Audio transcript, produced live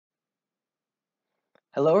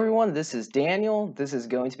Hello, everyone. This is Daniel. This is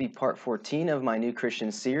going to be part 14 of my New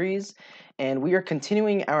Christian series, and we are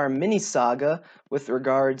continuing our mini saga with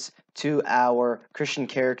regards to our Christian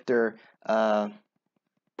character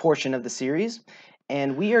portion of the series.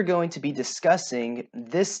 And we are going to be discussing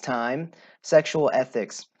this time sexual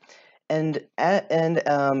ethics.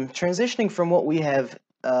 Transitioning from what we have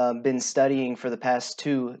been studying for the past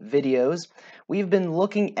two videos, we've been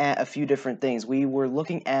looking at a few different things. We were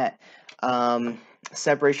looking at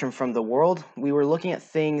separation from the world. We were looking at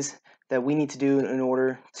things that we need to do in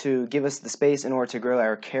order to give us the space in order to grow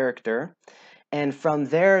our character. And from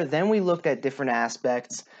there, then we looked at different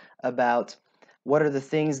aspects about what are the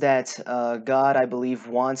things that God, I believe,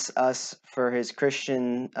 wants us for His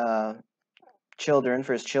Christian children,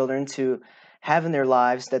 for His children to have in their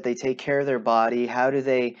lives, that they take care of their body. How do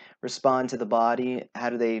they respond to the body?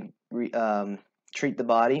 How do they treat the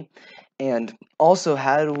body? And also,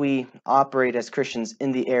 how do we operate as Christians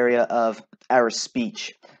in the area of our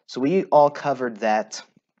speech? So we all covered that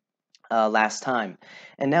last time.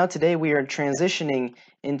 And now today we are transitioning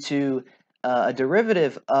into a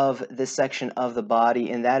derivative of this section of the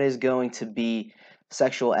body, and that is going to be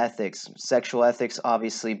sexual ethics. Sexual ethics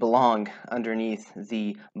obviously belong underneath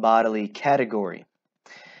the bodily category.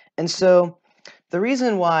 And so the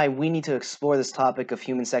reason why we need to explore this topic of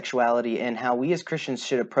human sexuality and how we as Christians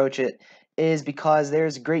should approach it is because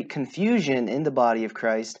there's great confusion in the body of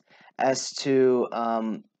Christ as to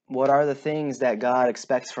what are the things that God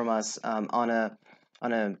expects from us on a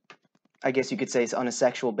I guess you could say on a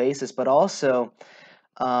sexual basis, but also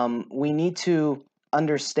we need to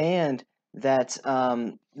understand that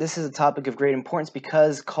this is a topic of great importance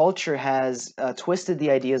because culture has twisted the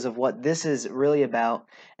ideas of what this is really about,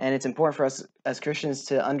 and it's important for us as Christians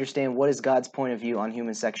to understand what is God's point of view on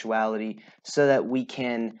human sexuality, so that we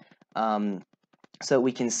can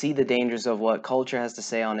see the dangers of what culture has to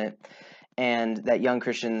say on it, and that young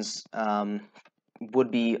Christians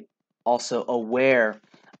would be also aware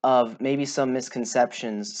of maybe some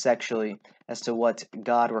misconceptions sexually as to what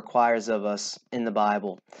God requires of us in the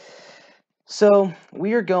Bible. So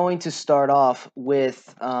we are going to start off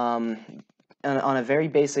with, on a very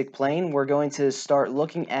basic plane, we're going to start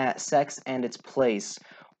looking at sex and its place.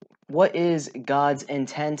 What is God's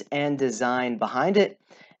intent and design behind it?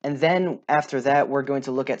 And then after that, we're going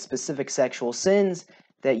to look at specific sexual sins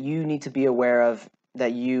that you need to be aware of,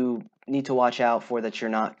 that you need to watch out for, that you're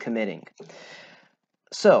not committing.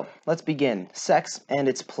 So let's begin. Sex and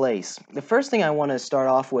its place. The first thing I want to start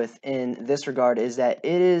off with in this regard is that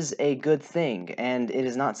it is a good thing, and it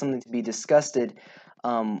is not something to be disgusted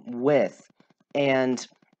with. And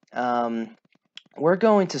we're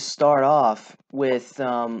going to start off with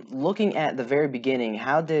looking at the very beginning.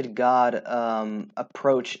 How did God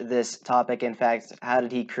approach this topic? In fact, how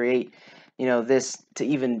did He create, this to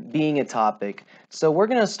even being a topic? So we're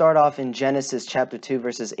going to start off in Genesis chapter 2,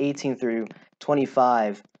 verses 18 through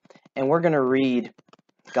 25, and we're going to read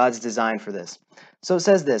God's design for this. So it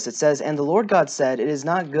says this. It says, "And the Lord God said, It is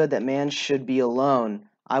not good that man should be alone.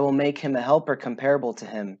 I will make him a helper comparable to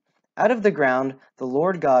him. Out of the ground the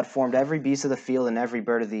Lord God formed every beast of the field and every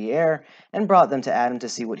bird of the air, and brought them to Adam to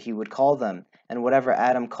see what he would call them. And whatever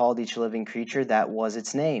Adam called each living creature, that was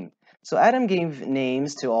its name. So Adam gave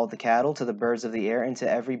names to all the cattle, to the birds of the air, and to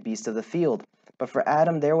every beast of the field. But for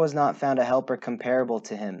Adam there was not found a helper comparable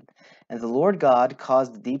to him. And the Lord God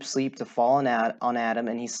caused a deep sleep to fall on Adam,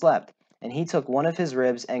 and he slept. And he took one of his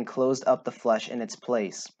ribs and closed up the flesh in its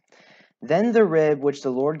place. Then the rib which the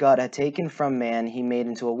Lord God had taken from man he made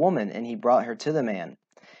into a woman, and he brought her to the man.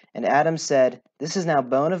 And Adam said, This is now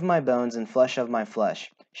bone of my bones and flesh of my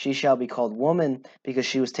flesh. She shall be called woman, because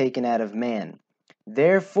she was taken out of man.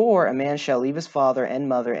 Therefore a man shall leave his father and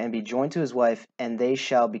mother and be joined to his wife, and they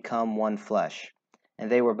shall become one flesh.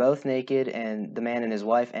 And they were both naked, and the man and his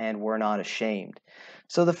wife, and were not ashamed."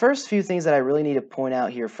 So the first few things that I really need to point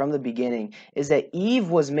out here from the beginning is that Eve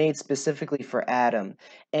was made specifically for Adam,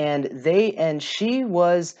 and she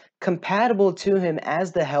was compatible to him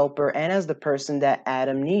as the helper and as the person that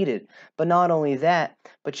Adam needed. But not only that,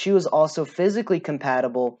 but she was also physically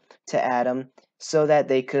compatible to Adam, so that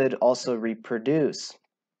they could also reproduce.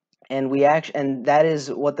 And that is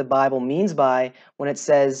what the Bible means by when it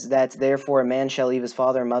says that therefore a man shall leave his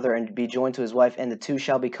father and mother and be joined to his wife, and the two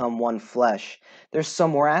shall become one flesh. There's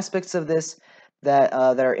some more aspects of this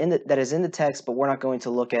that is in the text, but we're not going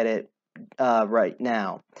to look at it right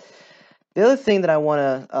now. The other thing that I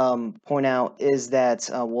want to point out is that,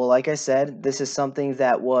 like I said, this is something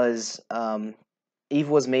that was Eve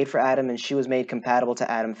was made for Adam, and she was made compatible to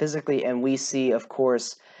Adam physically, and we see, of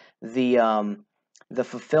course, the the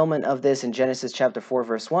fulfillment of this in Genesis chapter 4,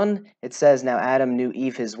 verse 1. It says, "Now Adam knew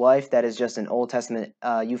Eve, his wife." That is just an Old Testament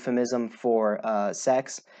euphemism for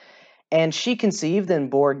sex. "And she conceived and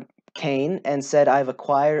bore Cain and said, I've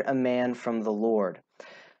acquired a man from the Lord."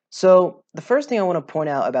 So, the first thing I want to point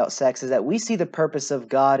out about sex is that we see the purpose of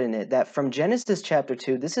God in it. That from Genesis chapter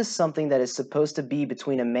 2, this is something that is supposed to be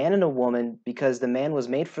between a man and a woman because the woman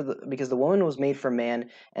was made for man,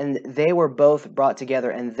 and they were both brought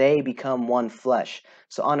together and they become one flesh.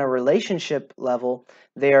 So on a relationship level,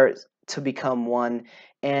 they are to become one,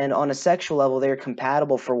 and on a sexual level, they are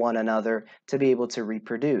compatible for one another to be able to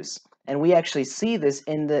reproduce. And we actually see this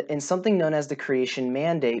in something known as the creation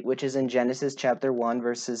mandate, which is in Genesis chapter 1,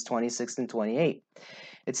 verses 26 and 28.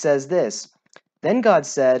 It says this, "Then God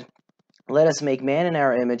said, let us make man in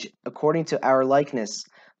our image, according to our likeness.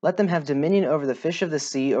 Let them have dominion over the fish of the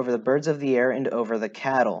sea, over the birds of the air, and over the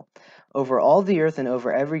cattle, over all the earth, and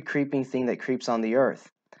over every creeping thing that creeps on the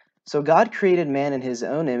earth." So God created man in his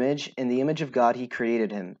own image. In the image of God he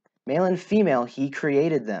created him. Male and female he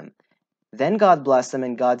created them. Then God blessed them,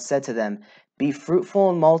 and God said to them, "Be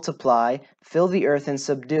fruitful and multiply, fill the earth and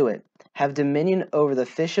subdue it. Have dominion over the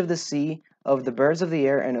fish of the sea, over the birds of the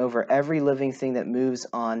air, and over every living thing that moves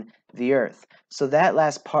on the earth." So that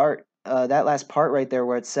last part right there,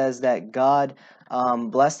 where it says that God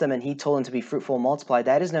blessed them and He told them to be fruitful and multiply,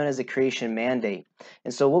 that is known as the creation mandate.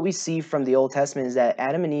 And so what we see from the Old Testament is that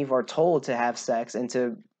Adam and Eve are told to have sex and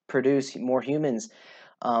to produce more humans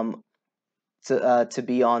um, to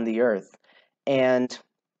be on the earth. And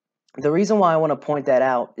the reason why I want to point that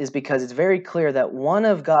out is because it's very clear that one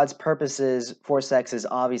of God's purposes for sex is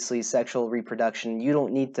obviously sexual reproduction. You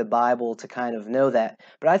don't need the Bible to kind of know that.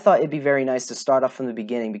 But I thought it'd be very nice to start off from the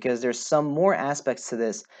beginning because there's some more aspects to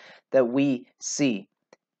this that we see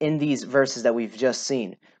in these verses that we've just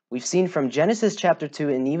seen. We've seen from Genesis chapter 2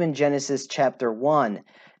 and even Genesis chapter 1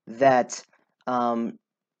 that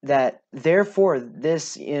that therefore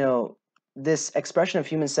this expression of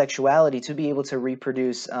human sexuality to be able to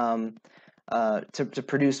reproduce, to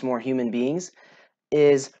produce more human beings,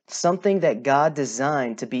 is something that God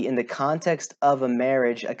designed to be in the context of a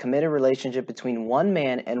marriage, a committed relationship between one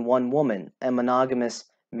man and one woman, a monogamous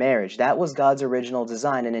marriage. That was God's original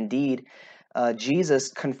design, and indeed, Jesus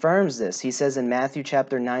confirms this. He says in Matthew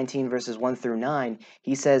chapter 19, verses 1 through 9,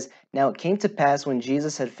 he says, "Now it came to pass when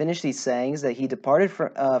Jesus had finished these sayings that he departed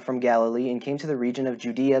from Galilee and came to the region of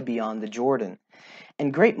Judea beyond the Jordan.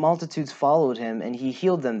 And great multitudes followed him, and he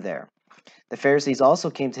healed them there. The Pharisees also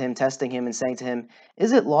came to him, testing him and saying to him,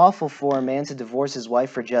 'Is it lawful for a man to divorce his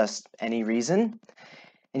wife for just any reason?'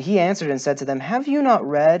 And he answered and said to them, 'Have you not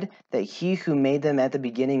read that he who made them at the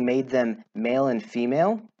beginning made them male and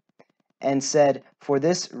female? And said, For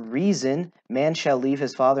this reason man shall leave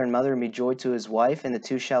his father and mother and be joined to his wife, and the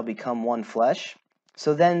two shall become one flesh.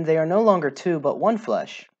 So then they are no longer two, but one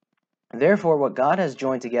flesh. Therefore what God has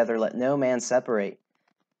joined together, let no man separate.'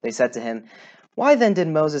 They said to him, 'Why then did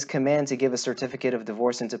Moses command to give a certificate of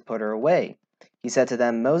divorce and to put her away?' He said to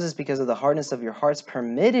them, 'Moses, because of the hardness of your hearts,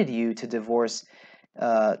 permitted you to divorce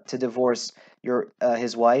your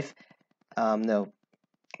his wife. No,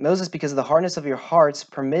 Moses, because of the hardness of your hearts,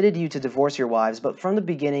 permitted you to divorce your wives, but from the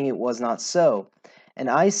beginning it was not so. And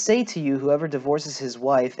I say to you, whoever divorces his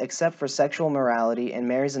wife, except for sexual morality, and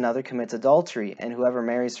marries another, commits adultery, and whoever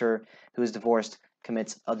marries her who is divorced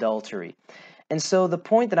commits adultery.'" And so the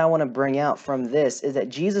point that I want to bring out from this is that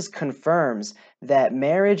Jesus confirms that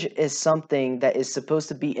marriage is something that is supposed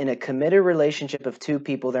to be in a committed relationship of two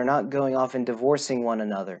people. They're not going off and divorcing one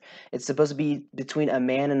another. It's supposed to be between a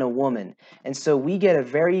man and a woman. And so we get a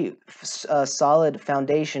very solid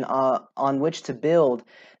foundation on which to build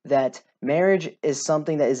that marriage is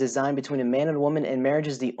something that is designed between a man and a woman, and marriage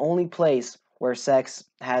is the only place where sex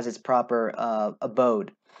has its proper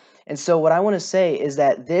abode. And so what I want to say is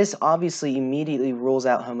that this obviously immediately rules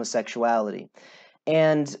out homosexuality.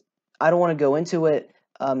 And I don't want to go into it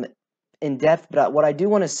in depth, but what I do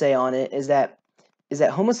want to say on it is that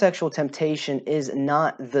homosexual temptation is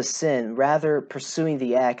not the sin, rather pursuing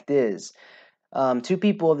the act is. Two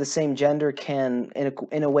people of the same gender can,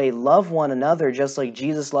 in a way, love one another just like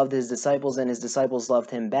Jesus loved his disciples and his disciples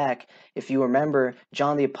loved him back. If you remember,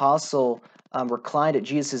 John the Apostle reclined at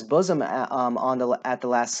Jesus' bosom at the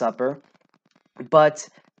Last Supper, but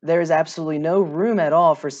there is absolutely no room at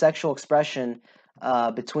all for sexual expression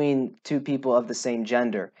between two people of the same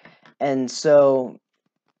gender. And so,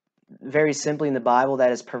 very simply in the Bible,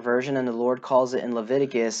 that is perversion, and the Lord calls it in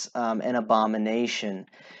Leviticus an abomination.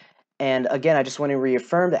 And again, I just want to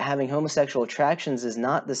reaffirm that having homosexual attractions is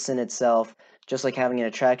not the sin itself, just like having an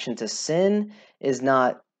attraction to sin does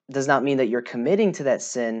not mean that you're committing to that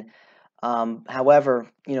sin. However,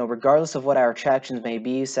 regardless of what our attractions may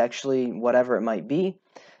be, sexually, whatever it might be,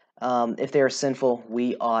 if they are sinful,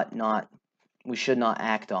 we should not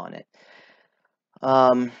act on it.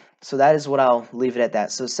 So that is what I'll leave it at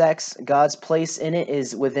that. So sex, God's place in it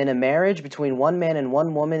is within a marriage between one man and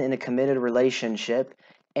one woman in a committed relationship,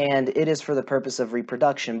 and it is for the purpose of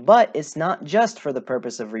reproduction. But it's not just for the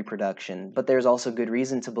purpose of reproduction, but there's also good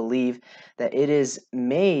reason to believe that it is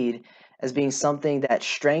made as being something that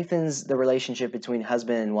strengthens the relationship between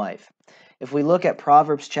husband and wife. If we look at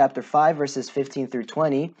Proverbs chapter 5, verses 15 through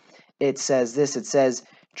 20, it says this, it says,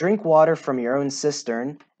 "Drink water from your own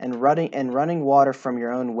cistern, and running water from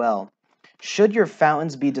your own well. Should your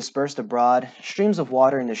fountains be dispersed abroad, streams of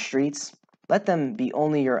water in the streets, let them be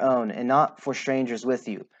only your own, and not for strangers with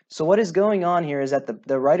you." So what is going on here is that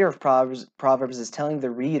the writer of Proverbs is telling the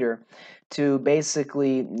reader to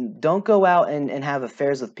basically don't go out and have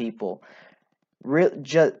affairs with people.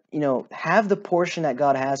 Have the portion that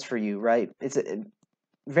God has for you, right?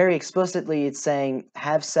 Very explicitly, it's saying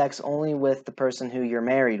have sex only with the person who you're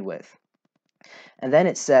married with. And then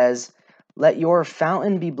it says, "Let your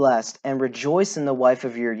fountain be blessed, and rejoice in the wife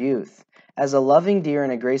of your youth. As a loving deer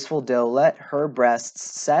and a graceful doe, let her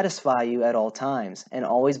breasts satisfy you at all times, and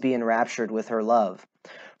always be enraptured with her love.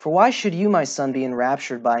 For why should you, my son, be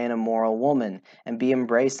enraptured by an immoral woman, and be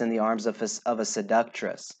embraced in the arms of a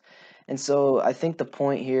seductress?" And so I think the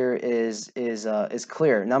point here is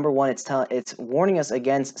clear. Number one, it's warning us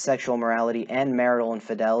against sexual immorality and marital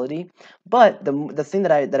infidelity. But the thing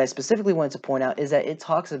that I specifically wanted to point out is that it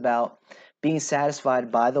talks about being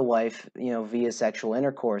satisfied by the wife, via sexual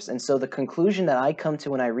intercourse. And so the conclusion that I come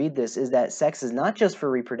to when I read this is that sex is not just for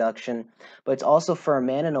reproduction, but it's also for a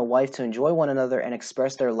man and a wife to enjoy one another and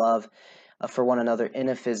express their love for one another in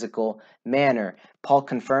a physical manner. Paul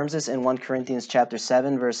confirms this in 1 Corinthians chapter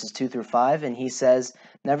 7, verses 2 through 5, and he says,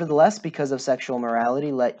 "Nevertheless, because of sexual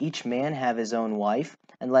morality, let each man have his own wife,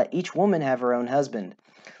 and let each woman have her own husband.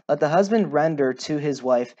 Let the husband render to his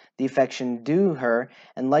wife the affection due her,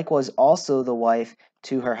 and likewise also the wife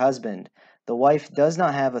to her husband. The wife does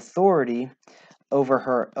not have authority over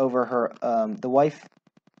her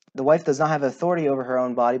the wife does not have authority over her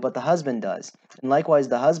own body, but the husband does. And likewise,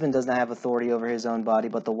 the husband does not have authority over his own body,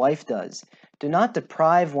 but the wife does. Do not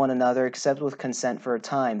deprive one another except with consent for a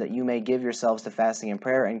time, that you may give yourselves to fasting and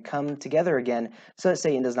prayer and come together again, so that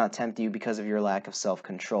Satan does not tempt you because of your lack of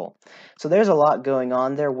self-control." So there's a lot going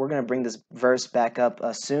on there. We're going to bring this verse back up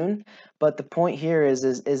soon. But the point here is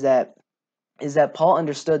that Paul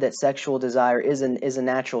understood that sexual desire is a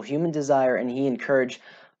natural human desire, and he encouraged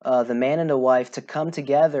the man and the wife to come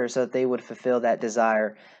together so that they would fulfill that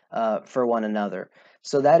desire for one another.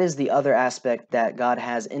 So that is the other aspect that God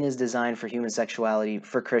has in his design for human sexuality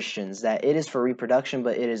for Christians, that it is for reproduction,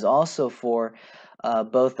 but it is also for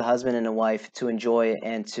both the husband and the wife to enjoy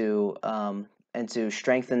and to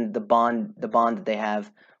strengthen the bond that they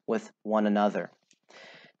have with one another.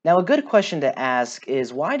 Now, a good question to ask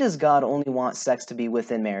is, why does God only want sex to be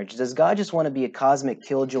within marriage? Does God just want to be a cosmic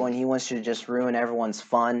killjoy and he wants you to just ruin everyone's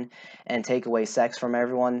fun and take away sex from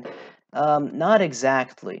everyone? Not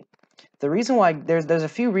exactly. The reason why there's a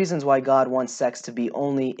few reasons why God wants sex to be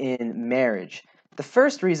only in marriage. The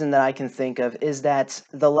first reason that I can think of is that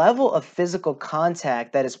the level of physical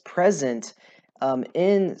contact that is present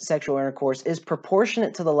in sexual intercourse is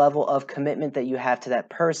proportionate to the level of commitment that you have to that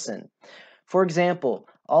person. For example,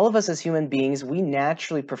 all of us as human beings, we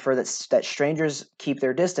naturally prefer that strangers keep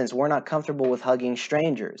their distance. We're not comfortable with hugging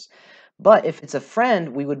strangers. But if it's a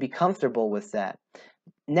friend, we would be comfortable with that.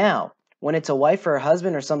 Now, when it's a wife or a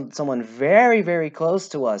husband or someone very, very close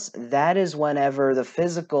to us, that is whenever the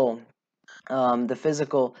physical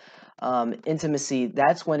intimacy,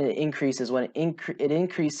 that's when it increases. When it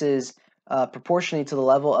increases proportionally to the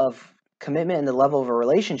level of commitment and the level of a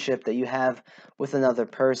relationship that you have with another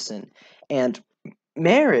person. And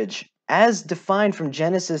marriage, as defined from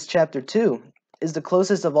Genesis chapter 2, is the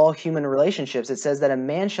closest of all human relationships. It says that a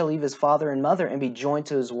man shall leave his father and mother and be joined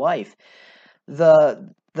to his wife.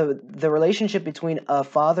 The relationship between a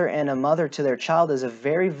father and a mother to their child is a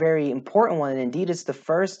very, very important one, and indeed it's the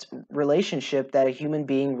first relationship that a human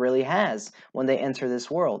being really has when they enter this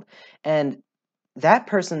world. And that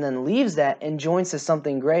person then leaves that and joins to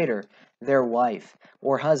something greater, their wife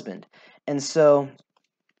or husband. And so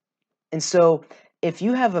if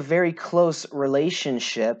you have a very close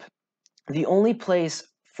relationship, the only place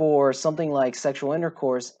for something like sexual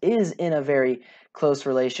intercourse is in a very close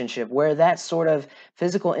relationship, where that sort of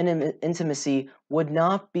physical intimacy would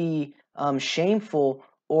not be shameful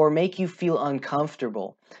or make you feel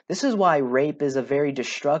uncomfortable. This is why rape is a very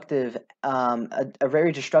destructive, a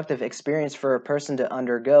very destructive experience for a person to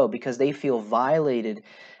undergo, because they feel violated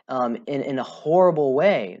in a horrible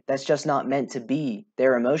way that's just not meant to be.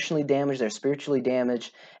 They're emotionally damaged, they're spiritually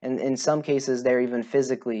damaged, and in some cases, they're even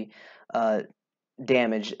physically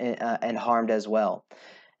damaged and harmed as well.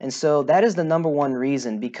 And so that is the number one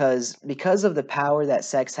reason, because of the power that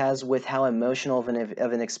sex has with how emotional of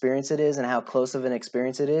an experience it is and how close of an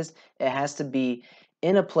experience it is. It has to be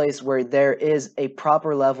in a place where there is a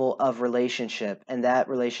proper level of relationship, and that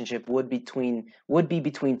relationship would be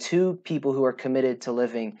between two people who are committed to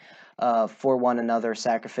living for one another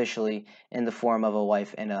sacrificially in the form of a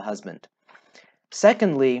wife and a husband.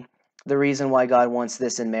 Secondly, the reason why God wants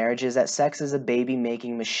this in marriage is that sex is a baby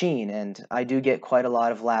making machine, and I do get quite a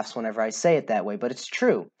lot of laughs whenever I say it that way, but it's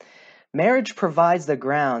true. Marriage provides the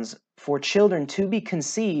grounds for children to be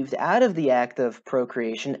conceived out of the act of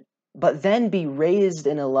procreation, but then be raised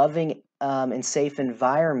in a loving and safe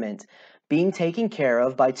environment, being taken care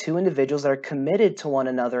of by two individuals that are committed to one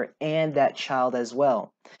another and that child as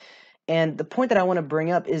well. And the point that I want to bring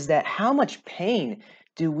up is that how much pain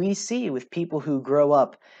do we see with people who grow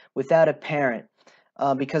up without a parent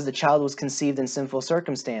because the child was conceived in sinful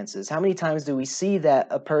circumstances? How many times do we see that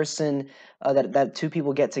a person, that two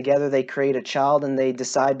people get together, they create a child, and they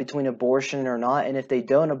decide between abortion or not, and if they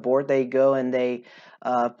don't abort, they go and they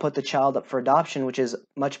put the child up for adoption, which is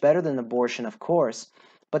much better than abortion, of course.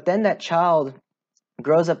 But then that child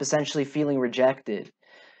grows up essentially feeling rejected,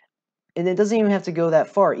 and it doesn't even have to go that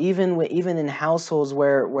far. Even in households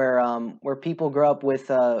where people grow up with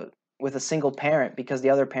a single parent because the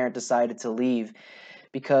other parent decided to leave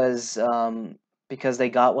because they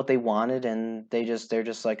got what they wanted, and they're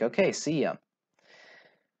just like, okay, see ya.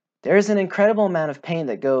 There's an incredible amount of pain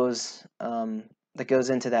that goes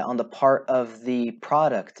into that on the part of the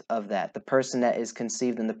product of that, the person that is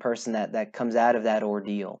conceived and the person that comes out of that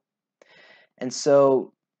ordeal. And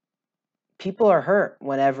so people are hurt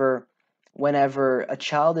whenever a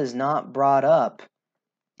child is not brought up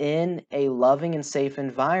in a loving and safe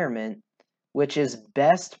environment, which is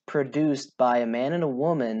best produced by a man and a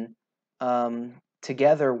woman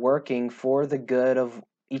together working for the good of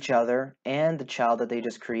each other and the child that they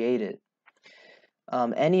just created.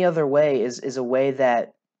 Any other way is a way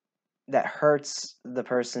that hurts the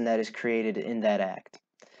person that is created in that act.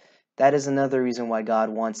 That is another reason why God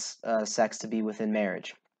wants sex to be within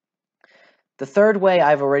marriage. The third way,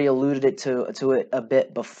 I've already alluded to it a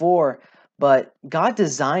bit before, but God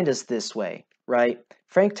designed us this way, right?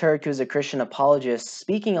 Frank Turk, who's a Christian apologist,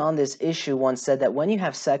 speaking on this issue, once said that when you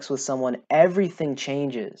have sex with someone, everything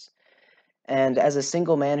changes. And as a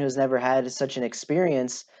single man who's never had such an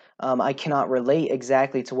experience, I cannot relate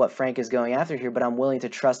exactly to what Frank is going after here, but I'm willing to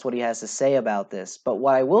trust what he has to say about this. But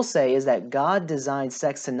what I will say is that God designed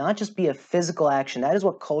sex to not just be a physical action. That is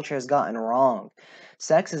what culture has gotten wrong.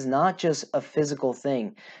 Sex is not just a physical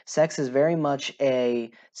thing. Sex is very much a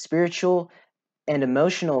spiritual and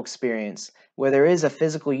emotional experience where there is a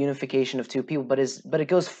physical unification of two people, but it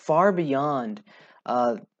goes far beyond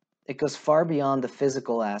the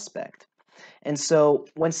physical aspect. And so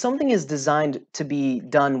when something is designed to be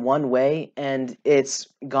done one way and it's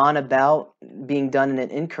gone about being done in an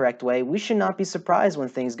incorrect way, we should not be surprised when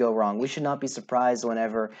things go wrong. We should not be surprised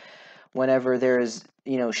whenever there is,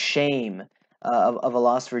 shame of a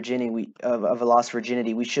lost virginity. Of a lost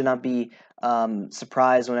virginity. We should not be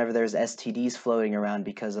surprised whenever there's STDs floating around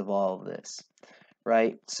because of all of this,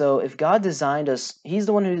 right? So if God designed us, He's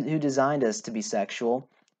the one who designed us to be sexual,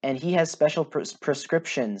 and He has special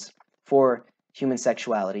prescriptions for human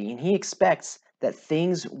sexuality, and He expects that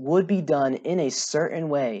things would be done in a certain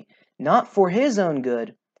way, not for His own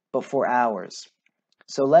good, but for ours.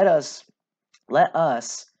 So let us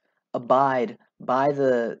abide by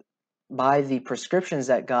the prescriptions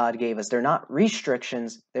that God gave us. They're not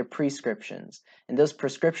restrictions, they're prescriptions, and those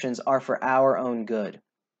prescriptions are for our own good.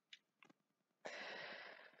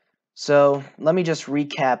 So let me just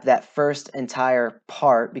recap that first entire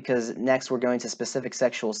part, because next we're going to specific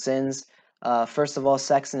sexual sins. First of all,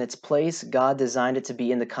 sex in its place. God designed it to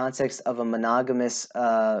be in the context of a monogamous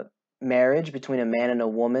marriage between a man and a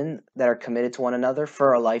woman that are committed to one another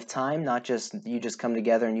for a lifetime, not just you just come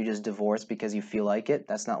together and you just divorce because you feel like it.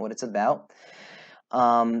 That's not what it's about.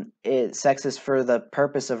 Sex is for the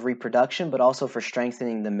purpose of reproduction, but also for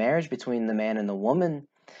strengthening the marriage between the man and the woman.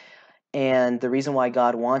 And the reason why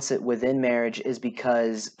God wants it within marriage is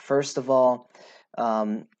because, first of all,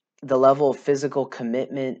 the level of physical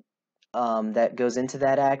commitment that goes into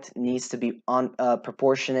that act needs to be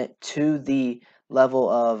proportionate to the level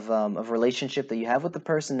of relationship that you have with the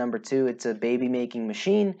person. Number two, it's a baby making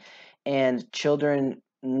machine, and children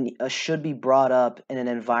should be brought up in an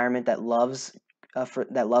environment that loves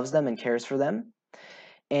them and cares for them.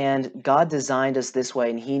 And God designed us this way,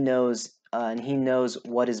 and He knows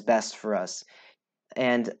what is best for us.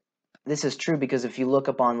 And this is true because if you look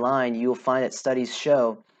up online, you'll find that studies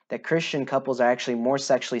show that Christian couples are actually more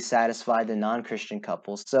sexually satisfied than non-Christian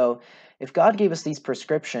couples. So if God gave us these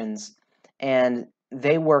prescriptions and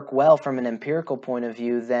they work well from an empirical point of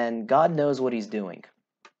view, then God knows what He's doing.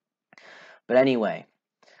 But anyway,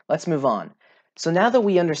 let's move on. So now that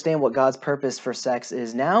we understand what God's purpose for sex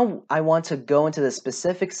is, now I want to go into the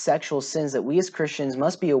specific sexual sins that we as Christians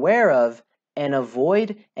must be aware of and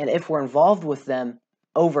avoid, and if we're involved with them,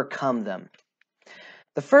 overcome them.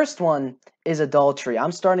 The first one is adultery.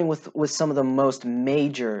 I'm starting with some of the most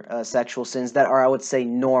major sexual sins that are, I would say,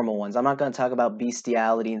 normal ones. I'm not going to talk about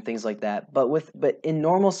bestiality and things like that, but in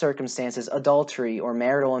normal circumstances, adultery or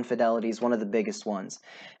marital infidelity is one of the biggest ones.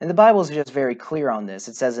 And the Bible is just very clear on this.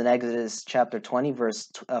 It says in Exodus chapter 20,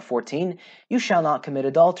 verse 14, "You shall not commit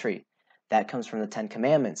adultery." That comes from the Ten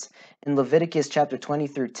Commandments. In Leviticus chapter 20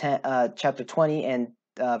 through chapter 20 and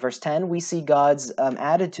verse 10, we see God's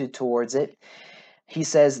attitude towards it. He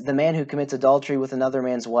says, "The man who commits adultery with another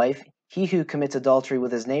man's wife, he who commits adultery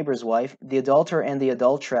with his neighbor's wife, the adulterer and the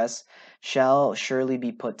adulteress shall surely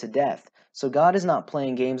be put to death." So God is not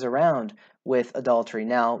playing games around with adultery.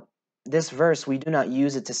 Now, this verse, we do not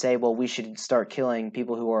use it to say, well, we should start killing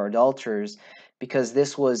people who are adulterers, because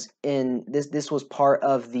this was part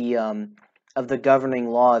of the governing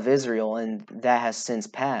law of Israel, and that has since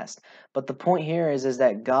passed. But the point here is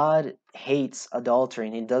that God hates adultery,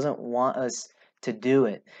 and He doesn't want us to do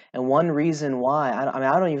it. And one reason why,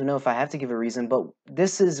 I don't even know if I have to give a reason, but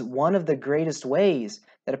this is one of the greatest ways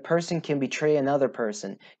that a person can betray another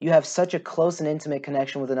person. You have such a close and intimate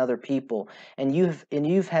connection with another people, and you've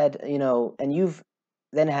had, and you've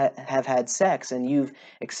then have had sex, and you've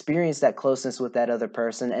experienced that closeness with that other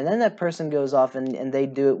person, and then that person goes off and they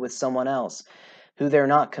do it with someone else who they're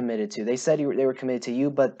not committed to. They said they were committed to you,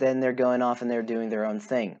 but then they're going off and they're doing their own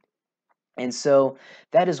thing. And so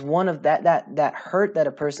that is one of that hurt that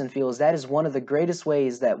a person feels. That is one of the greatest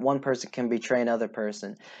ways that one person can betray another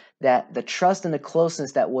person. That the trust and the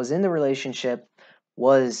closeness that was in the relationship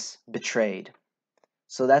was betrayed.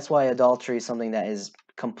 So that's why adultery is something that is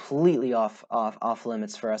completely off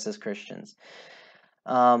limits for us as Christians.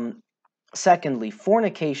 Secondly,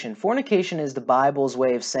 fornication. Fornication is the Bible's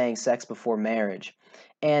way of saying sex before marriage.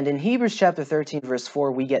 And in Hebrews chapter 13, verse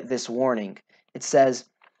 4, we get this warning. It says,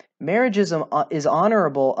 "Marriage is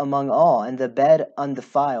honorable among all, and the bed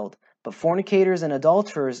undefiled. But fornicators and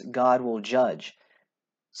adulterers God will judge."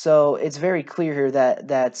 So it's very clear here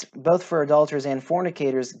that both for adulterers and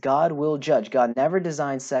fornicators, God will judge. God never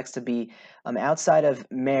designed sex to be outside of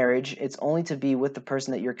marriage. It's only to be with the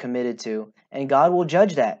person that you're committed to. And God will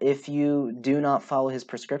judge that if you do not follow His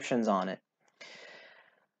prescriptions on it.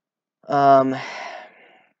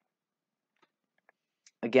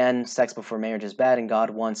 Again, sex before marriage is bad, and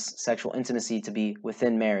God wants sexual intimacy to be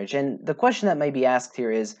within marriage. And the question that may be asked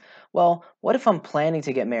here is, well, what if I'm planning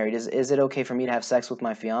to get married? Is it okay for me to have sex with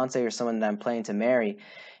my fiance or someone that I'm planning to marry?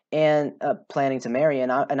 And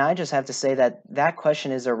I just have to say that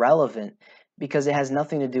question is irrelevant, because it has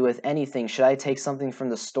nothing to do with anything. Should I take something from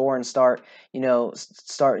the store and start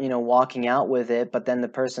walking out with it, but then the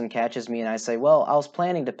person catches me and I say, well, I was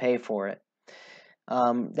planning to pay for it.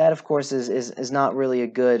 That, of course, is not really a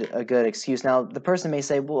good excuse. Now, the person may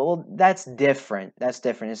say, well, that's different. That's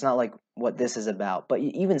different. It's not like what this is about. But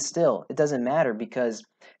even still, it doesn't matter, because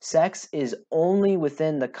sex is only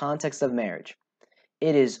within the context of marriage.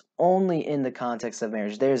 It is only in the context of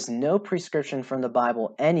marriage. There's no prescription from the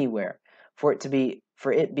Bible anywhere for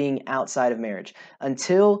it being outside of marriage.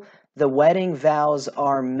 Until the wedding vows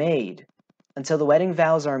are made,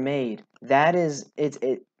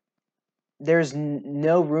 there's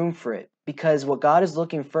no room for it, because what God is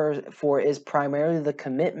looking for is primarily the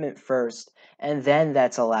commitment first, and then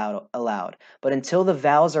that's allowed. But until the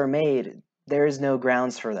vows are made, there is no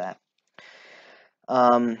grounds for that.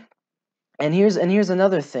 And here's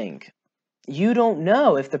another thing. You don't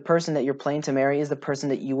know if the person that you're planning to marry is the person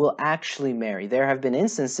that you will actually marry. There have been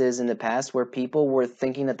instances in the past where people were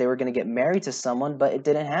thinking that they were going to get married to someone, but it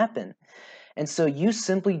didn't happen. And so you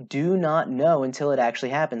simply do not know until it actually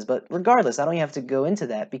happens. But regardless, I don't have to go into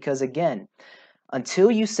that, because again, until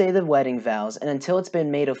you say the wedding vows and until it's been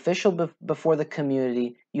made official before the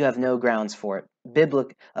community, you have no grounds for it.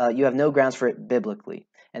 You have no grounds for it biblically.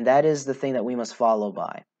 And that is the thing that we must follow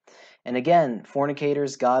by. And again,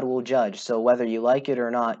 fornicators, God will judge. So whether you like it or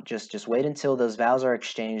not, just wait until those vows are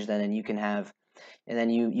exchanged, and then you can have, and then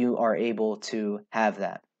you are able to have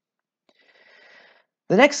that.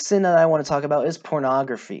 The next sin that I want to talk about is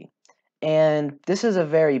pornography. And this is a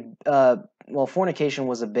very, well, fornication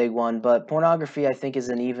was a big one, but pornography, I think, is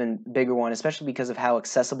an even bigger one, especially because of how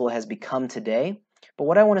accessible it has become today. But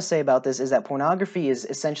what I want to say about this is that pornography is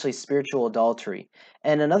essentially spiritual adultery.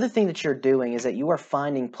 And another thing that you're doing is that you are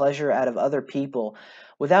finding pleasure out of other people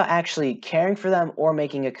without actually caring for them or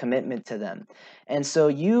making a commitment to them. And so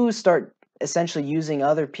you start essentially using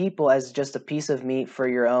other people as just a piece of meat for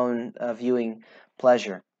your own viewing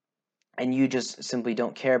pleasure, and you just simply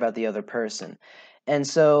don't care about the other person. And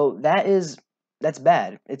so that's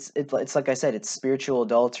bad. It's like I said, it's spiritual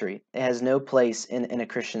adultery. It has no place in a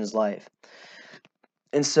Christian's life.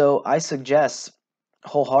 And so I suggest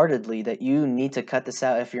wholeheartedly that you need to cut this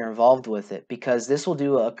out if you're involved with it, because this will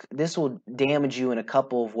damage you in a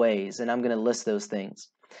couple of ways, and I'm going to list those things.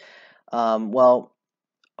 Well,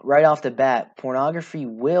 right off the bat, pornography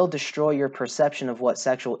will destroy your perception of what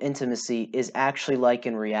sexual intimacy is actually like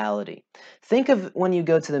in reality. Think of when you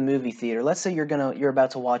go to the movie theater. Let's say you're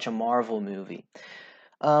about to watch a Marvel movie.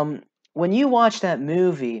 When you watch that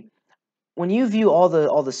movie, when you view all the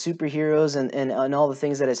superheroes and all the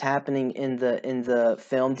things that is happening in the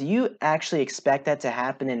film, do you actually expect that to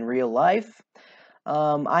happen in real life?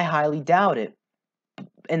 I highly doubt it.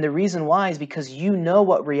 And the reason why is because you know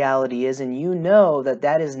what reality is, and you know that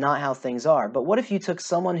that is not how things are. But what if you took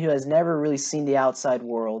someone who has never really seen the outside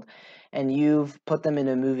world, and you've put them in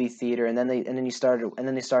a movie theater, and then they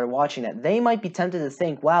started watching that? They might be tempted to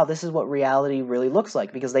think, wow, this is what reality really looks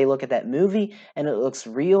like, because they look at that movie and it looks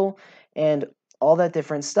real and all that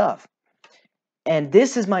different stuff. And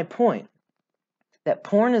this is my point, that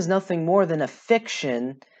porn is nothing more than a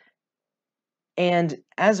fiction. And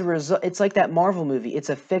as a result, it's like that Marvel movie. It's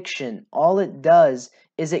a fiction. All it does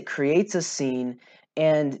is it creates a scene,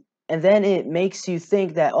 and then it makes you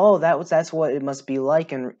think that, oh, that's what it must be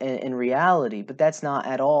like in reality. But that's not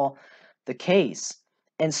at all the case.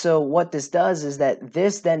 And so what this does is that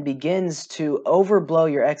this then begins to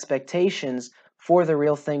overblow your expectations for the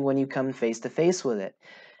real thing when you come face to face with it.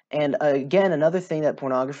 And again, another thing that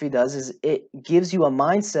pornography does is it gives you a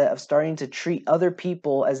mindset of starting to treat other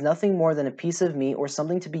people as nothing more than a piece of meat or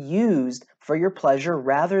something to be used for your pleasure,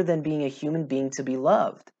 rather than being a human being to be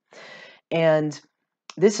loved. And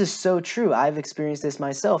this is so true. I've experienced this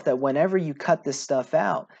myself, that whenever you cut this stuff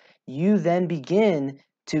out, you then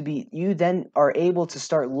you then are able to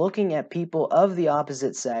start looking at people of the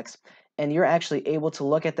opposite sex, and you're actually able to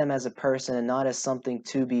look at them as a person and not as something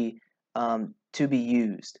to be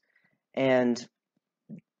used. And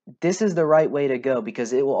this is the right way to go,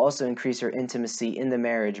 because it will also increase your intimacy in the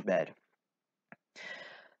marriage bed.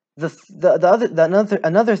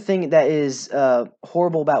 Another thing that is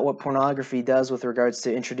horrible about what pornography does with regards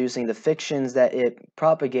to introducing the fictions that it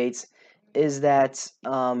propagates is that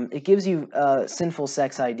it gives you sinful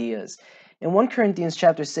sex ideas. In 1 Corinthians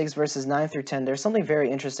chapter 6, verses 9 through 10, there's something very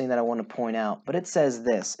interesting that I want to point out. But it says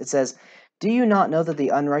this. It says, "Do you not know that the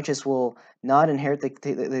unrighteous will not inherit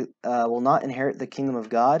the kingdom of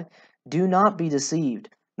God? Do not be deceived.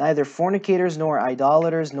 Neither fornicators, nor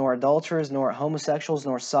idolaters, nor adulterers, nor homosexuals,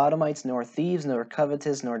 nor sodomites, nor thieves, nor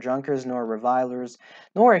covetous, nor drunkards, nor revilers,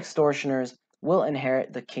 nor extortioners will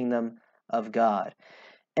inherit the kingdom of God."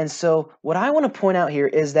 And so what I want to point out here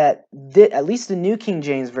is that at least the New King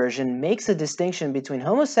James Version makes a distinction between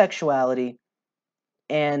homosexuality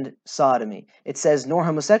and sodomy. It says, "nor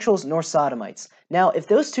homosexuals, nor sodomites." Now, if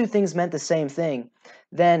those two things meant the same thing,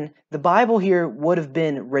 then the Bible here would have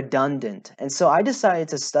been redundant. And so I decided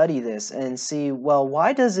to study this and see, well,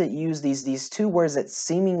 why does it use these two words that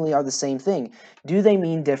seemingly are the same thing? Do they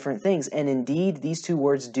mean different things? And indeed, these two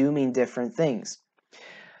words do mean different things.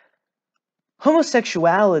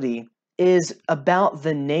 Homosexuality is about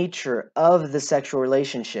the nature of the sexual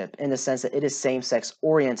relationship, in the sense that it is same-sex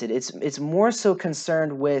oriented. It's more so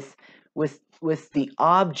concerned with the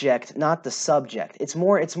object, not the subject. It's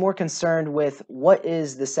more concerned with what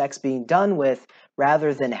is the sex being done with,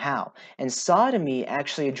 rather than how. And sodomy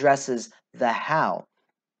actually addresses the how.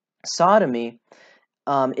 Sodomy,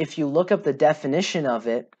 if you look up the definition of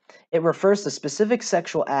it, it refers to specific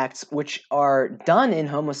sexual acts which are done in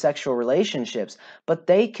homosexual relationships, but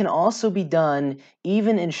they can also be done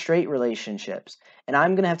even in straight relationships. And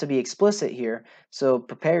I'm going to have to be explicit here, so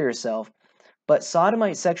prepare yourself. But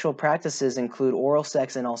sodomite sexual practices include oral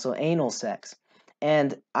sex and also anal sex.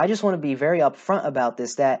 And I just want to be very upfront about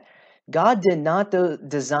this, that God did not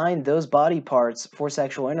design those body parts for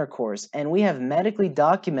sexual intercourse. And we have medically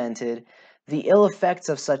documented the ill effects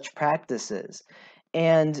of such practices.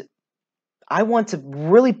 And I want to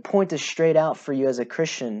really point this straight out for you as a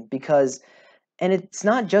Christian, because, and it's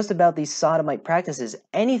not just about these sodomite practices,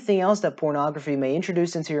 anything else that pornography may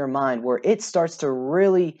introduce into your mind where it starts to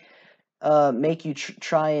really make you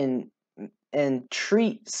try and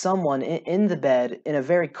treat someone in the bed in a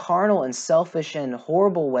very carnal and selfish and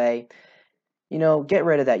horrible way, get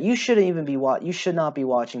rid of that. You shouldn't even be you should not be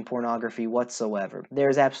watching pornography whatsoever.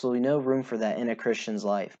 There's absolutely no room for that in a Christian's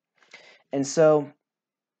life. And so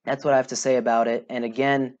that's what I have to say about it. And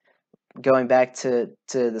again, going back to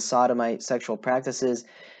the sodomite sexual practices,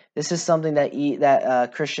 this is something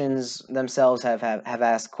that Christians themselves have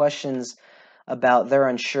asked questions about. They're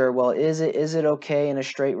unsure. Well, is it okay in a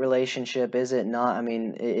straight relationship? Is it not? I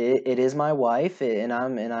mean, it is my wife, and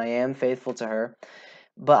I am faithful to her.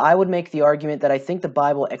 But I would make the argument that I think the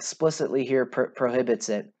Bible explicitly here prohibits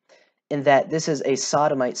it, in that this is a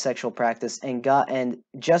sodomite sexual practice, and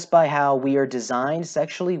just by how we are designed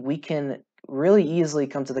sexually, we can really easily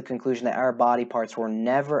come to the conclusion that our body parts were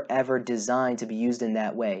never ever designed to be used in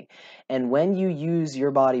that way. And when you use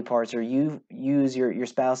your body parts, or you use your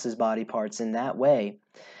spouse's body parts in that way,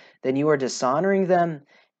 then you are dishonoring them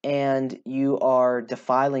and you are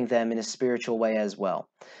defiling them in a spiritual way as well.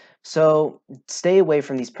 So stay away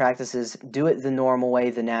from these practices. Do it the normal way,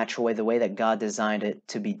 the natural way, the way that God designed it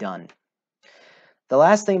to be done. The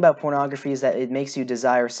last thing about pornography is that it makes you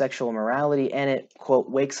desire sexual immorality, and it, quote,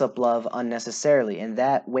 wakes up love unnecessarily. And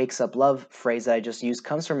that wakes up love phrase that I just used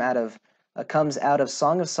comes out of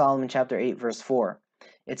Song of Solomon chapter 8 verse 4.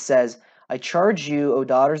 It says, "I charge you, O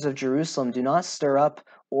daughters of Jerusalem, do not stir up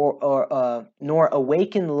nor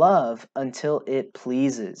awaken love until it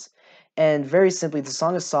pleases." And very simply, the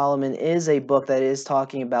Song of Solomon is a book that is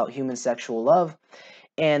talking about human sexual love.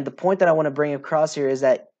 And the point that I want to bring across here is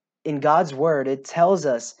that in God's word, it tells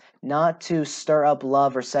us not to stir up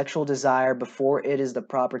love or sexual desire before it is the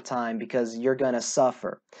proper time, because you're going to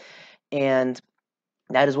suffer. And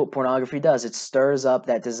that is what pornography does. It stirs up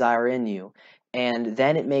that desire in you. And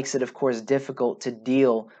then it makes it, of course, difficult to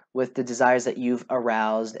deal with the desires that you've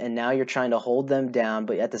aroused. And now you're trying to hold them down,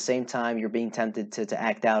 but at the same time, you're being tempted to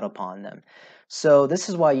act out upon them. So this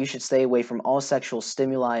is why you should stay away from all sexual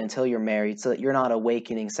stimuli until you're married, so that you're not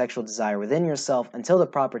awakening sexual desire within yourself until the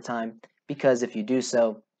proper time, because if you do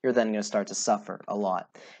so, you're then going to start to suffer a lot,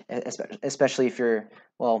 especially if you're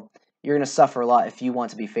going to suffer a lot if you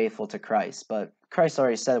want to be faithful to Christ. But Christ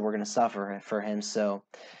already said we're going to suffer for him, so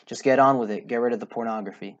just get on with it. Get rid of the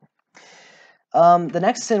pornography. The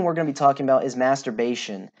next sin we're going to be talking about is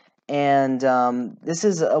masturbation. And this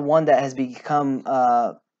is one that has become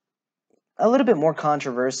a little bit more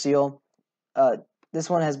controversial. This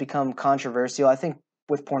one has become controversial. I think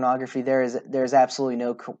with pornography, there's absolutely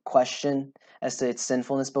no question as to its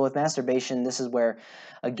sinfulness, but with masturbation, this is where,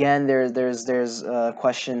 again, there's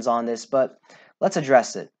questions on this, but let's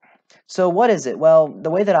address it. So what is it? Well, the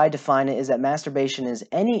way that I define it is that masturbation is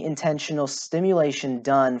any intentional stimulation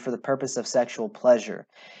done for the purpose of sexual pleasure.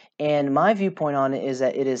 And my viewpoint on it is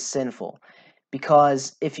that it is sinful.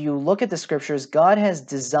 Because if you look at the scriptures, God has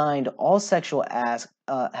designed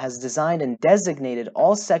has designed and designated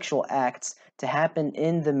all sexual acts to happen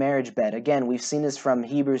in the marriage bed. Again, we've seen this from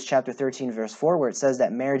Hebrews chapter 13, verse 4, where it says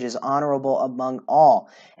that marriage is honorable among all,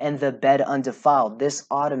 and the bed undefiled. This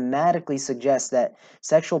automatically suggests that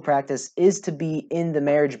sexual practice is to be in the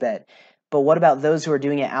marriage bed. But what about those who are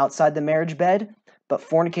doing it outside the marriage bed? But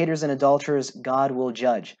fornicators and adulterers, God will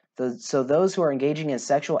judge. So those who are engaging in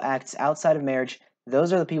sexual acts outside of marriage,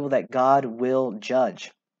 those are the people that God will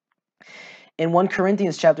judge. In 1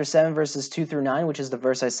 Corinthians chapter 7, verses 2 through 9, which is the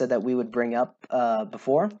verse I said that we would bring up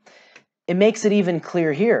before, it makes it even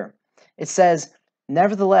clear here. It says,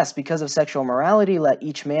 "Nevertheless, because of sexual morality, let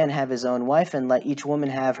each man have his own wife, and let each woman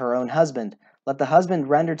have her own husband. Let the husband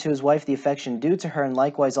render to his wife the affection due to her, and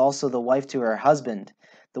likewise also the wife to her husband.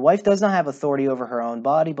 The wife does not have authority over her own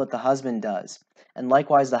body, but the husband does. And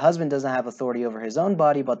likewise the husband does not have authority over his own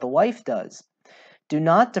body, but the wife does. Do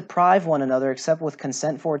not deprive one another except with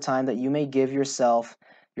consent for a time, that you may give yourselves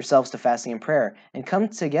to fasting and prayer, and come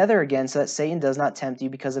together again, so that Satan does not tempt you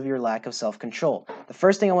because of your lack of self-control." The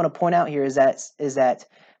first thing I want to point out here is that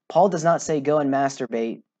Paul does not say go and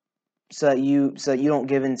masturbate so that you don't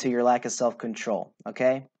give in to your lack of self-control.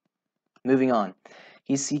 Okay? Moving on.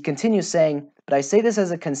 He continues saying, "But I say this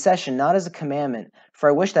as a concession, not as a commandment, for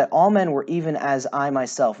I wish that all men were even as I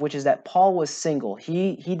myself," which is that Paul was single.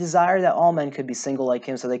 He desired that all men could be single like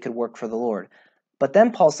him so they could work for the Lord. But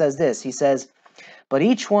then Paul says this. He says, "But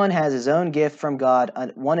each one has his own gift from God,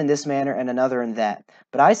 one in this manner and another in that.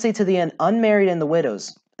 But I say to the unmarried and the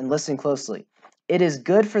widows," and listen closely, It is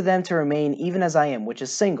good for them to remain even as I am, which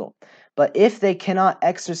is single. But if they cannot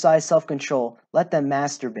exercise self-control, let them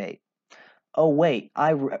masturbate. Oh, wait,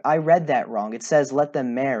 I read that wrong. It says, let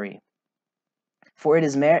them marry. For it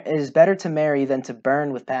is better to marry than to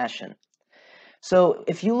burn with passion. So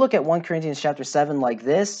if you look at 1 Corinthians chapter 7 like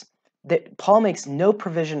this, Paul makes no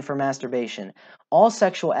provision for masturbation. All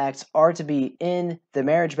sexual acts are to be in the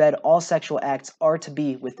marriage bed. All sexual acts are to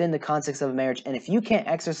be within the context of a marriage. And if you can't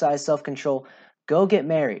exercise self-control, go get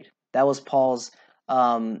married. That was Paul's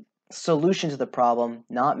solution to the problem,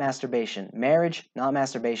 not masturbation. Marriage, not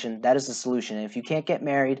masturbation. That is the solution. And if you can't get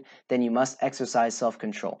married, then you must exercise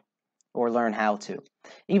self-control or learn how to.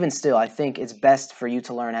 Even still, I think it's best for you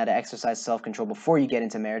to learn how to exercise self-control before you get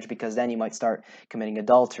into marriage, because then you might start committing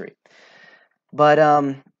adultery.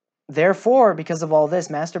 But therefore, because of all this,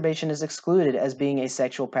 masturbation is excluded as being a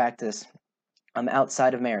sexual practice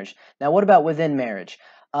outside of marriage. Now, what about within marriage?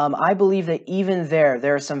 I believe that even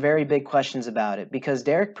there are some very big questions about it, because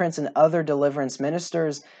Derek Prince and other deliverance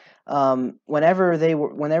ministers, whenever they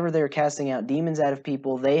were casting out demons out of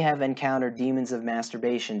people, they have encountered demons of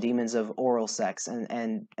masturbation, demons of oral sex,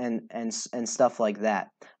 and stuff like that.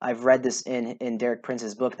 I've read this in Derek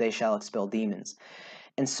Prince's book, They Shall Expel Demons.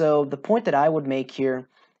 And so the point that I would make here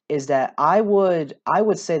is that I would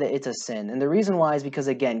say that it's a sin. And the reason why is because,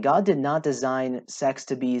 again, God did not design sex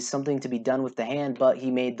to be something to be done with the hand, but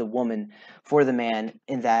he made the woman for the man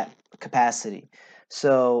in that capacity.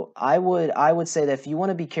 So I would say that if you want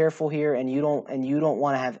to be careful here, and you don't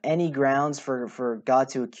want to have any grounds for God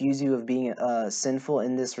to accuse you of being sinful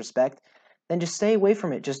in this respect, then just stay away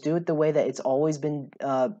from it. Just do it the way that it's always been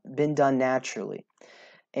done naturally.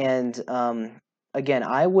 And again,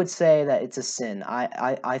 I would say that it's a sin.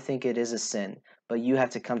 I think it is a sin, but you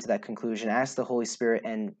have to come to that conclusion. Ask the Holy Spirit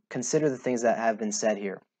and consider the things that have been said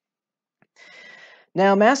here.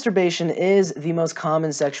 Now, masturbation is the most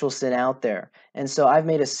common sexual sin out there, and so I've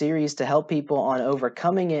made a series to help people on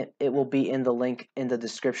overcoming it. It will be in the link in the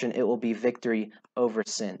description. It will be Victory Over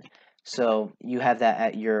Sin. So you have that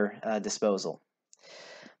at your disposal.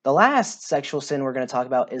 The last sexual sin we're going to talk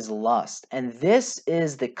about is lust, and this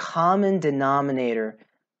is the common denominator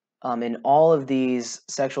in all of these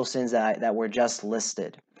sexual sins that were just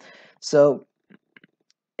listed. So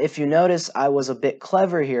if you notice, I was a bit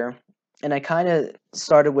clever here, and I kind of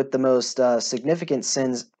started with the most significant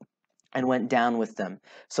sins and went down with them.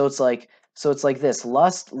 So it's like this: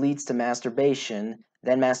 lust leads to masturbation,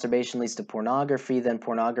 then masturbation leads to pornography, then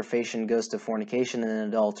pornography goes to fornication and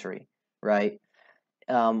adultery, right?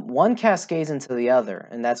 One cascades into the other,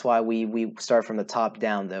 and that's why we start from the top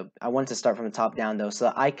down, though. I wanted to start from the top down, though, so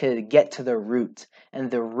that I could get to the root.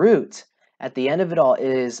 And the root, at the end of it all,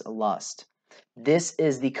 is lust. This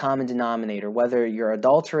is the common denominator. Whether you're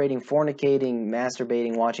adulterating, fornicating,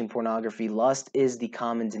 masturbating, watching pornography, lust is the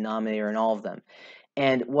common denominator in all of them.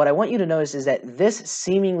 And what I want you to notice is that this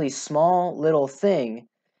seemingly small little thing,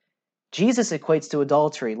 Jesus equates to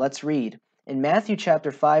adultery. Let's read. In Matthew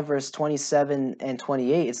chapter 5, verse 27 and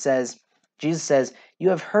 28, it says, Jesus says, "You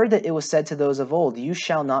have heard that it was said to those of old, 'You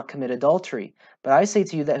shall not commit adultery.' But I say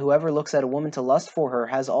to you that whoever looks at a woman to lust for her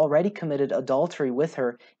has already committed adultery with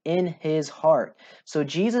her in his heart." So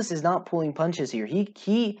Jesus is not pulling punches here.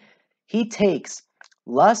 He takes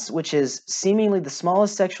lust, which is seemingly the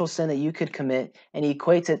smallest sexual sin that you could commit, and he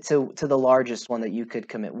equates it to the largest one that you could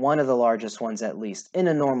commit, one of the largest ones at least, in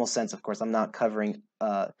a normal sense, of course. I'm not covering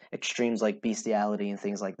extremes like bestiality and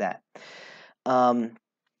things like that.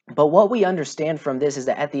 But what we understand from this is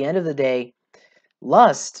that at the end of the day,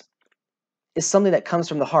 lust is something that comes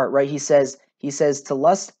from the heart, right? He says to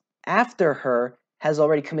lust after her has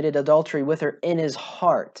already committed adultery with her in his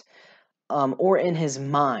heart, or in his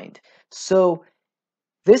mind. So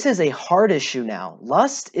this is a heart issue now.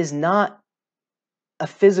 Lust is not a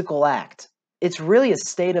physical act. It's really a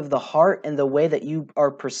state of the heart and the way that you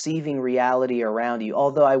are perceiving reality around you.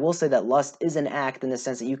 Although I will say that lust is an act in the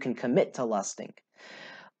sense that you can commit to lusting.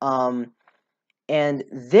 And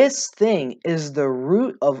this thing is the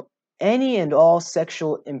root of any and all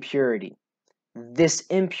sexual impurity, this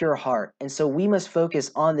impure heart. And so we must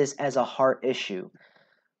focus on this as a heart issue.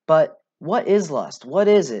 But what is lust? What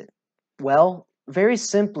is it? Well, very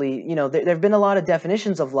simply, there have been a lot of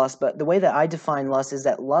definitions of lust, but the way that I define lust is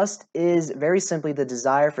that lust is very simply the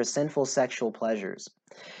desire for sinful sexual pleasures.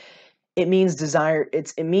 It means desire.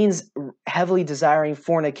 It means heavily desiring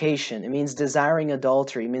fornication. It means desiring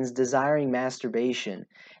adultery. It means desiring masturbation.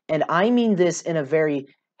 And I mean this in a very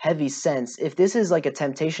heavy sense. If this is like a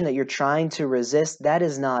temptation that you're trying to resist, that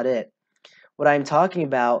is not it. What I'm talking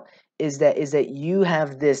about is that you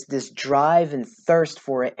have this drive and thirst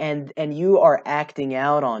for it, and you are acting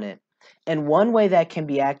out on it. And one way that can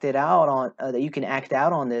be acted out on, that you can act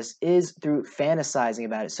out on this, is through fantasizing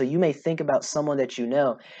about it. So you may think about someone that you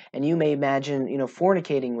know, and you may imagine,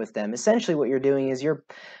 fornicating with them. Essentially, what you're doing is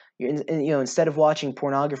instead of watching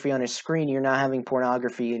pornography on a screen, you're now having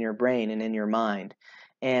pornography in your brain and in your mind,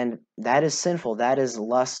 and that is sinful. That is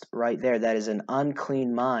lust right there. That is an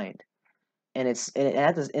unclean mind, and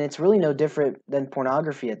it's really no different than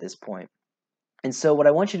pornography at this point. And so, what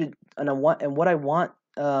I want you to, what I want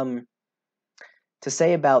to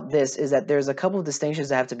say about this is that there's a couple of distinctions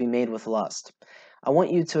that have to be made with lust. I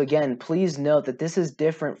want you to, again, please note that this is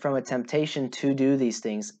different from a temptation to do these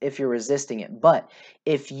things if you're resisting it. But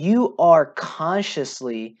if you are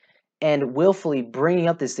consciously and willfully bringing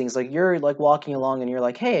up these things, like you're like walking along and you're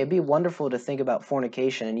like, hey, it'd be wonderful to think about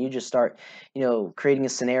fornication, and you just start, creating a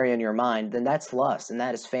scenario in your mind, then that's lust and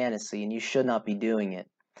that is fantasy, and you should not be doing it.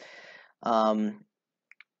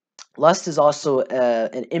 Lust is also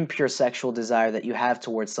an impure sexual desire that you have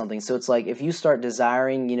towards something. So it's like if you start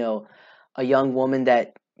desiring, a young woman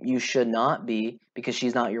that you should not be because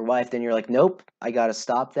she's not your wife, then you're like, nope, I got to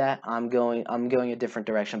stop that. I'm going a different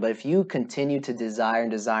direction. But if you continue to desire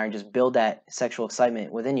and just build that sexual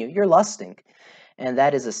excitement within you, you're lusting, and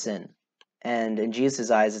that is a sin. And in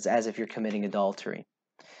Jesus' eyes, it's as if you're committing adultery.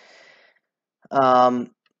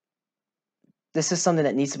 This is something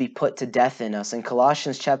that needs to be put to death in us. In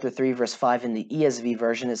Colossians chapter 3, verse 5 in the ESV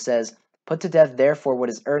version, it says, "Put to death, therefore, what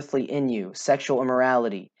is earthly in you, sexual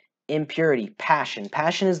immorality, impurity, passion."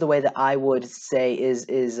 Passion is the way that I would say is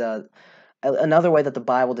another way that the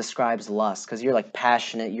Bible describes lust, because you're like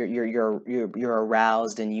passionate, you're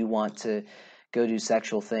aroused, and you want to go do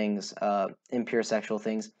sexual things, impure sexual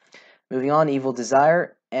things. Moving on, evil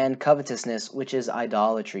desire and covetousness, which is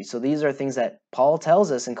idolatry. So these are things that Paul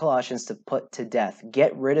tells us in Colossians to put to death.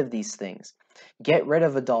 Get rid of these things. Get rid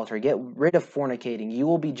of adultery. Get rid of fornicating. You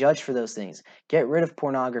will be judged for those things. Get rid of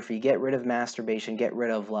pornography. Get rid of masturbation. Get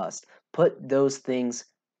rid of lust. Put those things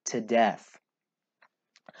to death.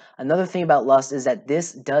 Another thing about lust is that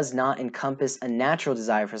this does not encompass a natural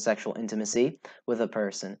desire for sexual intimacy with a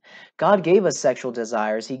person. God gave us sexual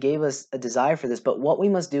desires. He gave us a desire for this, but what we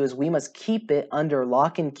must do is we must keep it under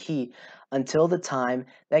lock and key until the time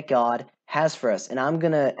that God has for us. And I'm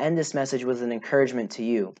going to end this message with an encouragement to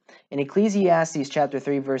you. In Ecclesiastes chapter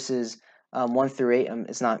 3, verses 1 through 8,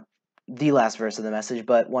 it's not the last verse of the message,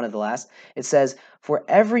 but one of the last. It says, "For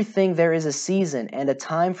everything there is a season and a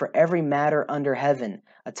time for every matter under heaven,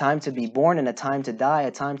 a time to be born and a time to die,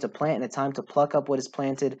 a time to plant and a time to pluck up what is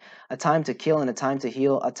planted, a time to kill and a time to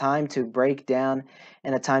heal, a time to break down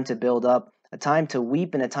and a time to build up, a time to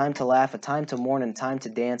weep and a time to laugh, a time to mourn and a time to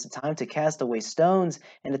dance, a time to cast away stones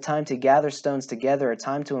and a time to gather stones together, a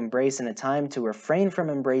time to embrace and a time to refrain from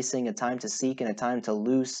embracing, a time to seek and a time to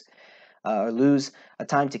lose, a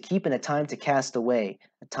time to keep and a time to cast away,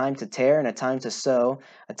 a time to tear and a time to sow,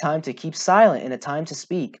 a time to keep silent and a time to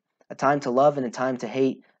speak, a time to love and a time to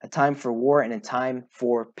hate, a time for war and a time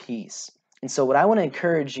for peace." And so what I want to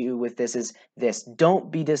encourage you with this is this: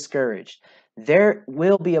 don't be discouraged. There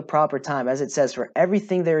will be a proper time, as it says, for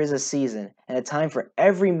everything there is a season and a time for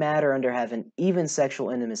every matter under heaven, even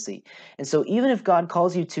sexual intimacy. And so even if God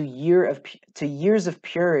calls you to years of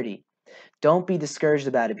purity, don't be discouraged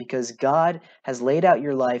about it, because God has laid out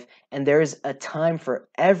your life, and there is a time for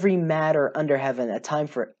every matter under heaven, a time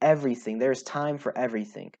for everything. There is time for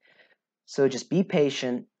everything. So just be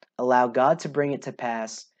patient, allow God to bring it to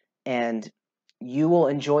pass, and you will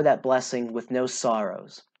enjoy that blessing with no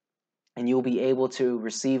sorrows. And you will be able to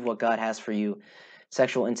receive what God has for you,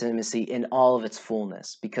 sexual intimacy in all of its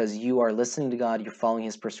fullness, because you are listening to God, you're following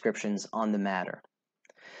His prescriptions on the matter.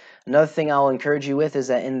 Another thing I'll encourage you with is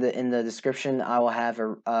that in the description I will have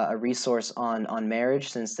a resource on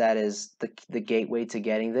marriage, since that is the gateway to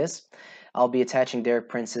getting this. I'll be attaching Derek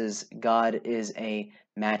Prince's "God is a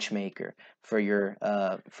Matchmaker" for your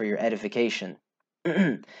edification.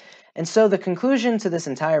 And so the conclusion to this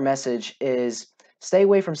entire message is: stay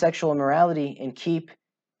away from sexual immorality and keep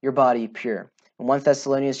your body pure. In 1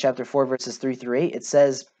 Thessalonians chapter 4, verses 3 through 8, it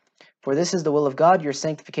says, "For this is the will of God, your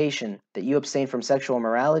sanctification, that you abstain from sexual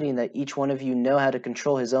immorality, and that each one of you know how to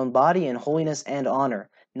control his own body in holiness and honor,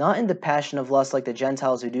 not in the passion of lust like the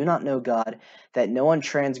Gentiles who do not know God, that no one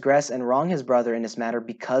transgress and wrong his brother in this matter,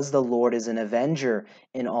 because the Lord is an avenger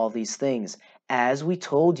in all these things, as we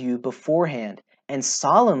told you beforehand, and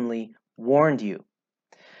solemnly warned you.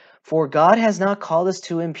 For God has not called us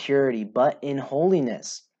to impurity, but in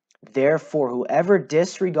holiness. Therefore, whoever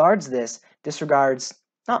disregards this disregards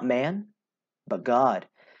not man, but God,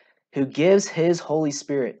 who gives His Holy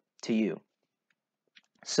Spirit to you."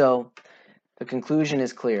 So, the conclusion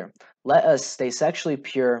is clear. Let us stay sexually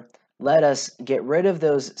pure. Let us get rid of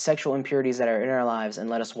those sexual impurities that are in our lives and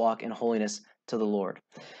let us walk in holiness to the Lord.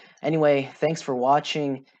 Anyway, thanks for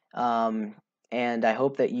watching, and I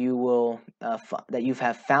hope that you will that you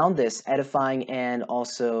have found this edifying and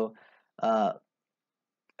also a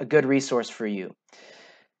good resource for you.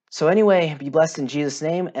 So anyway, be blessed in Jesus'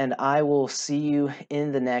 name, and I will see you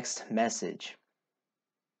in the next message.